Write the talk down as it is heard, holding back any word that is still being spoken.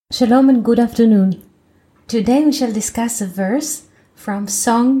Shalom and good afternoon. Today we shall discuss a verse from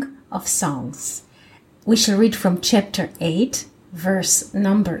Song of Songs. We shall read from chapter 8, verse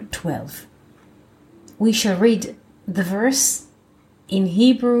number 12. We shall read the verse in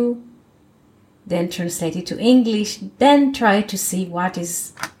Hebrew, then translate it to English, then try to see what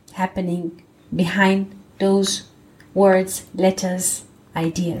is happening behind those words, letters,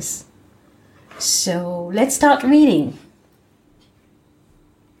 ideas. So let's start reading.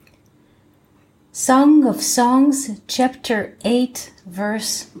 Song of Songs, chapter 8,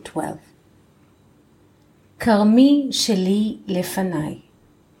 verse 12. כרמי שלי לפניי,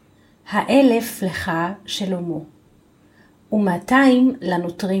 האלף לך שלמה, ומאתיים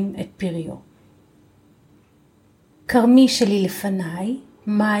לנוטרים את פריו. כרמי שלי לפניי,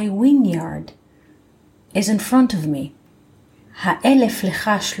 my vineyard is in front of me. האלף לך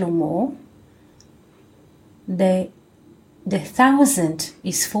שלמה, the thousand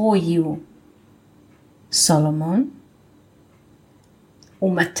is for you, Solomon,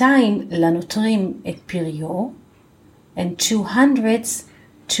 ומאתיים לנוטרים את פריו, and 200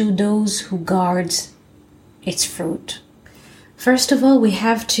 to those who guard its fruit. First of all, we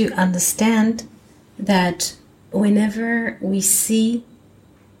have to understand that whenever we see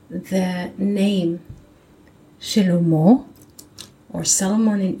the name Shlomo, or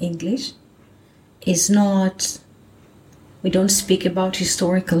Solomon in English, is not, we don't speak about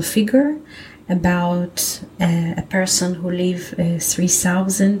historical figure, about a person who lived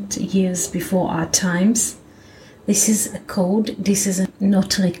 3,000 years before our times. This is a code, this is a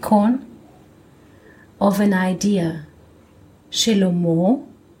notricon of an idea. Shlomo,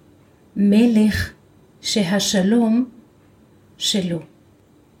 melech shehashalom shelo,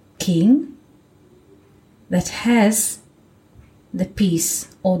 king that has the peace,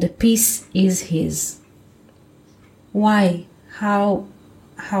 or the peace is his. Why? How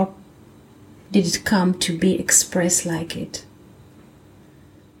did it come to be expressed like it?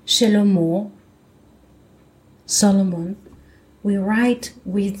 Shlomo, Solomon, we write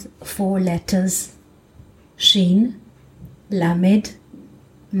with 4 letters: Shin, Lamed,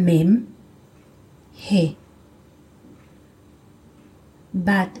 Mem, He.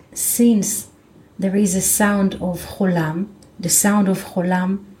 But since there is a sound of Cholam, the sound of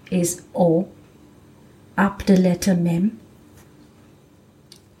Cholam is O, up the letter Mem,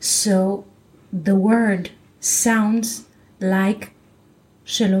 so the word sounds like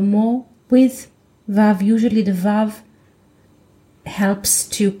Shlomo with Vav. Usually the Vav helps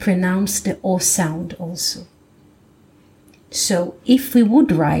to pronounce the O sound also. So if we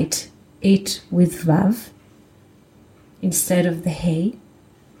would write it with Vav instead of the He,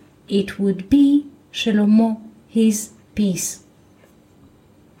 it would be Shlomo, his peace.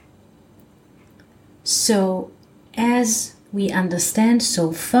 So as we understand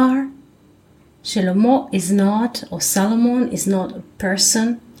so far, Shlomo is not, or Solomon is not a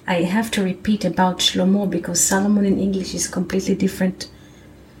person. I have to repeat about Shlomo because Solomon in English is completely different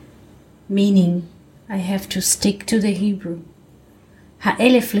meaning. I have to stick to the Hebrew.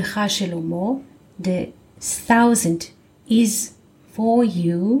 Ha'elef lecha Shlomo, the 1,000 is for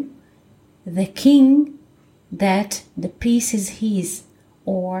you, the king that the peace is his,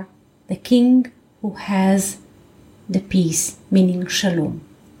 or the king who has the peace, meaning Shalom.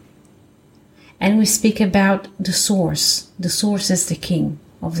 And we speak about the source. The source is the king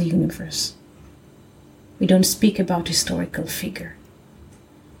of the universe. We don't speak about historical figure.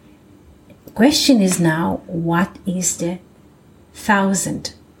 The question is now, what is the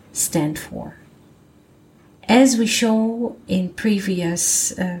 1,000 stand for? As we show in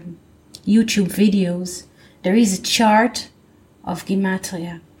previous YouTube videos, there is a chart of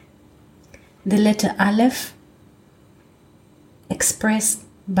Gematria. The letter Aleph expressed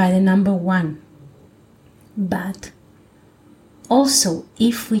by the number 1. But also,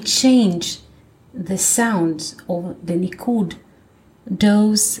 if we change the sounds of the Nikud,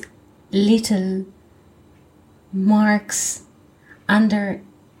 those little marks under,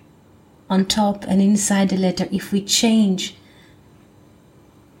 on top and inside the letter, if we change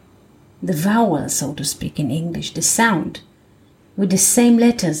the vowel, so to speak, in English, the sound, with the same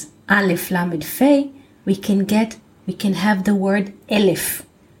letters, Aleph, Lamed, Fe, we can have the word Elef,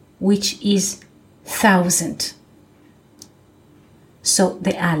 which is 1,000. So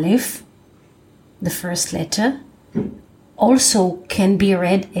the Aleph, the first letter, also can be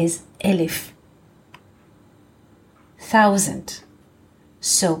read as Elif, 1,000.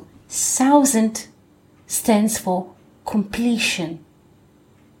 So 1,000 stands for completion.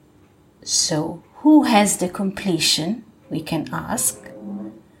 So who has the completion? We can ask.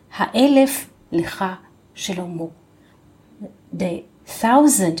 Ha'elef lecha Shlomo. The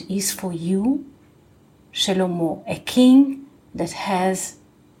 1,000 is for you, Shlomo, a king that has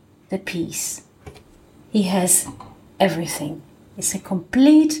the peace. He has everything. It's a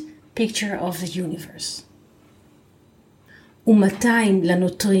complete picture of the universe. ו200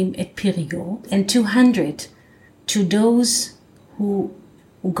 לנוטרים את פריו, and 200 to those who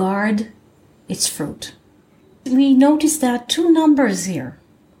guard its fruit. We notice there are two numbers here.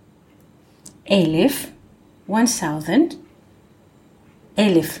 1,000, 1,000,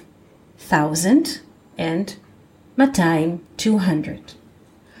 1,000, and 200, 200.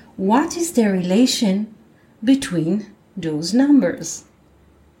 What is the relation between those numbers?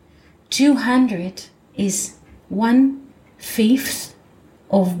 200 is 1/5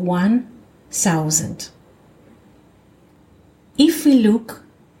 of 1,000. If we look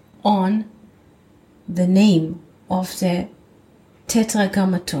on the name of the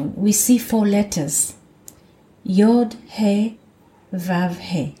Tetragrammaton, we see 4 letters. Yod, He, Vav,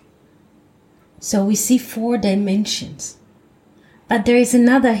 He. So we see 4 dimensions. But there is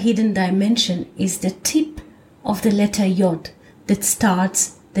another hidden dimension, is the tip of the letter Yod that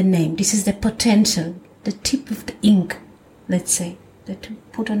starts the name. This is the potential, the tip of the ink, let's say, that we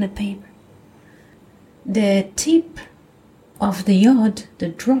put on the paper. The tip of the Yod, the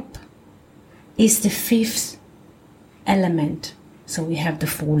drop, is the 5th element. So we have the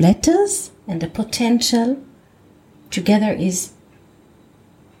 4 letters and the potential together is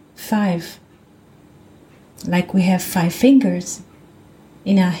 5. Like we have 5 fingers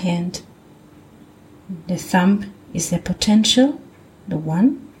in our hand. The thumb is the potential, the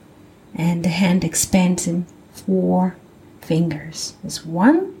 1, and the hand expands in 4 fingers. It's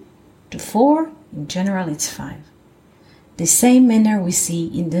 1 to 4, in general it's 5. The same manner we see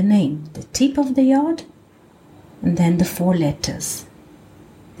in the name, the tip of the Yod, and then the 4 letters,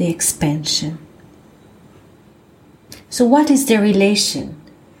 the expansion. So what is the relation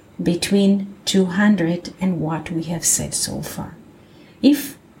between 200 and what we have said so far?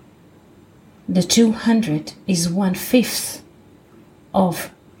 If the 200 is 1/5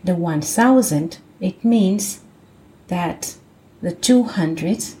 of the 1,000, it means that the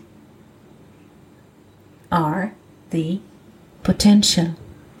 200 are the potential,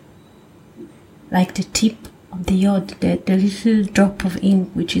 like the tip of the Yod, the little drop of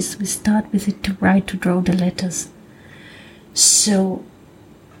ink, which is, we start with it to write, to draw the letters. So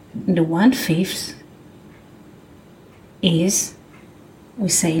the 1/5 is, we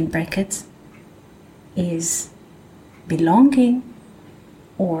say in brackets, is belonging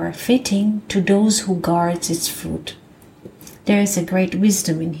or fitting to those who guards its fruit. There is a great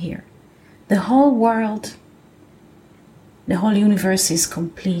wisdom in here. The whole world, the whole universe is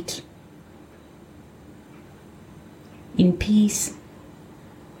complete in peace,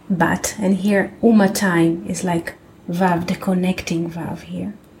 but, and here Umatime is like Vav, the connecting Vav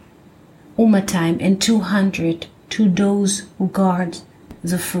here. Umatime, and 200 to those who guard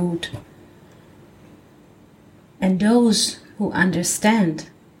the fruit. And those who understand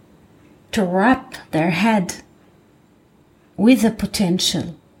to wrap their head with the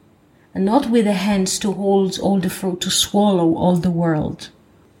potential and not with the hands to hold all the fruit, to swallow all the world.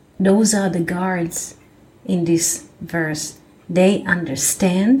 Those are the guards in this verse. They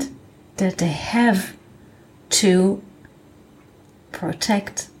understand that they have to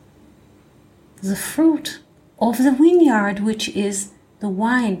protect the fruit of the vineyard, which is the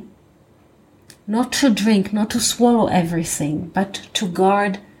wine. Not to drink, not to swallow everything, but to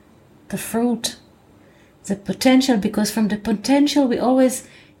guard the fruit, the potential, because from the potential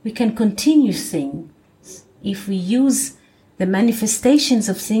we can continue things. If we use the manifestations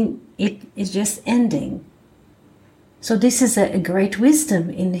of things, it is just ending. So this is a great wisdom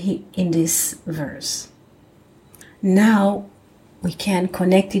in this verse. Now we can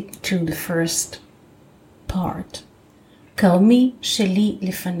connect it to the first part. Karmi sheli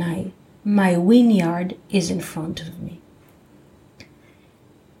lefanai. My vineyard is in front of me.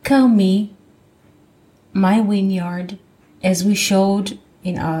 Karmi, my vineyard, as we showed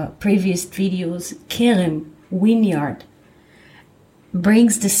in our previous videos, Kerem, vineyard,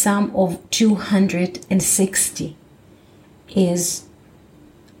 brings the sum of 260. Is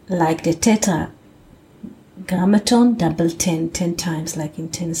like the tetragrammaton, double 10 times, like in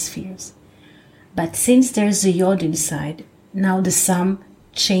 10 spheres. But since there's a Yod inside, now the sum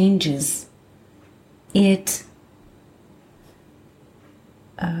changes. It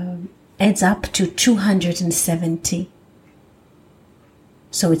adds up to 270.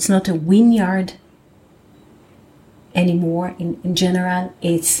 So it's not a vineyard anymore. In general,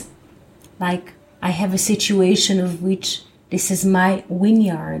 it's like I have a situation of which this is my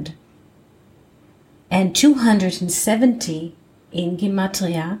vineyard. And 270 in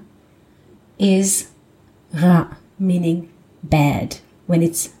Gematria is Ra, meaning bad, when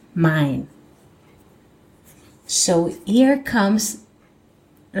it's mine. So here comes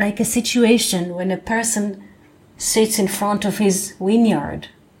like a situation when a person sits in front of his vineyard,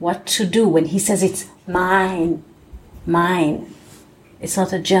 what to do when he says it's mine, mine. It's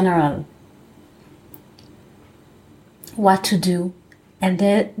not a general. What to do, and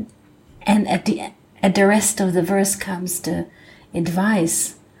at the rest of the verse comes the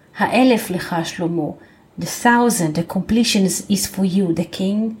advice. Ha'elef lecha Shlomo, the 1,000, the completion is for you, the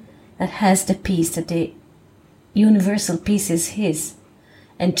king that has the peace, that the universal peace is his,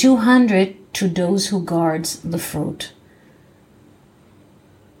 and 200 to those who guards the fruit.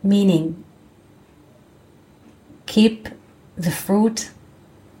 Meaning, keep the fruit,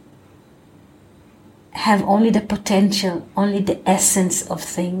 have only the potential, only the essence of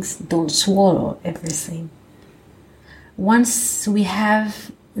things, don't swallow everything. Once we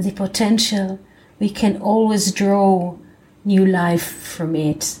have the potential, we can always draw new life from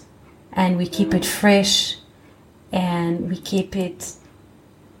it, and we keep it fresh, and we keep it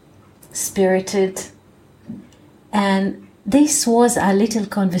spirited. And this was a little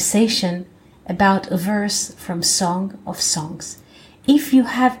conversation about a verse from Song of Songs. If you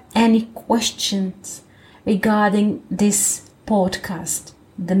have any questions regarding this podcast,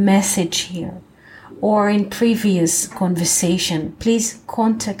 the message here, or in previous conversation, please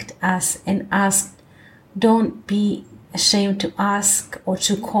contact us and ask. Don't be ashamed to ask or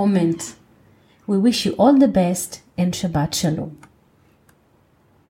to comment. We wish you all the best and Shabbat Shalom.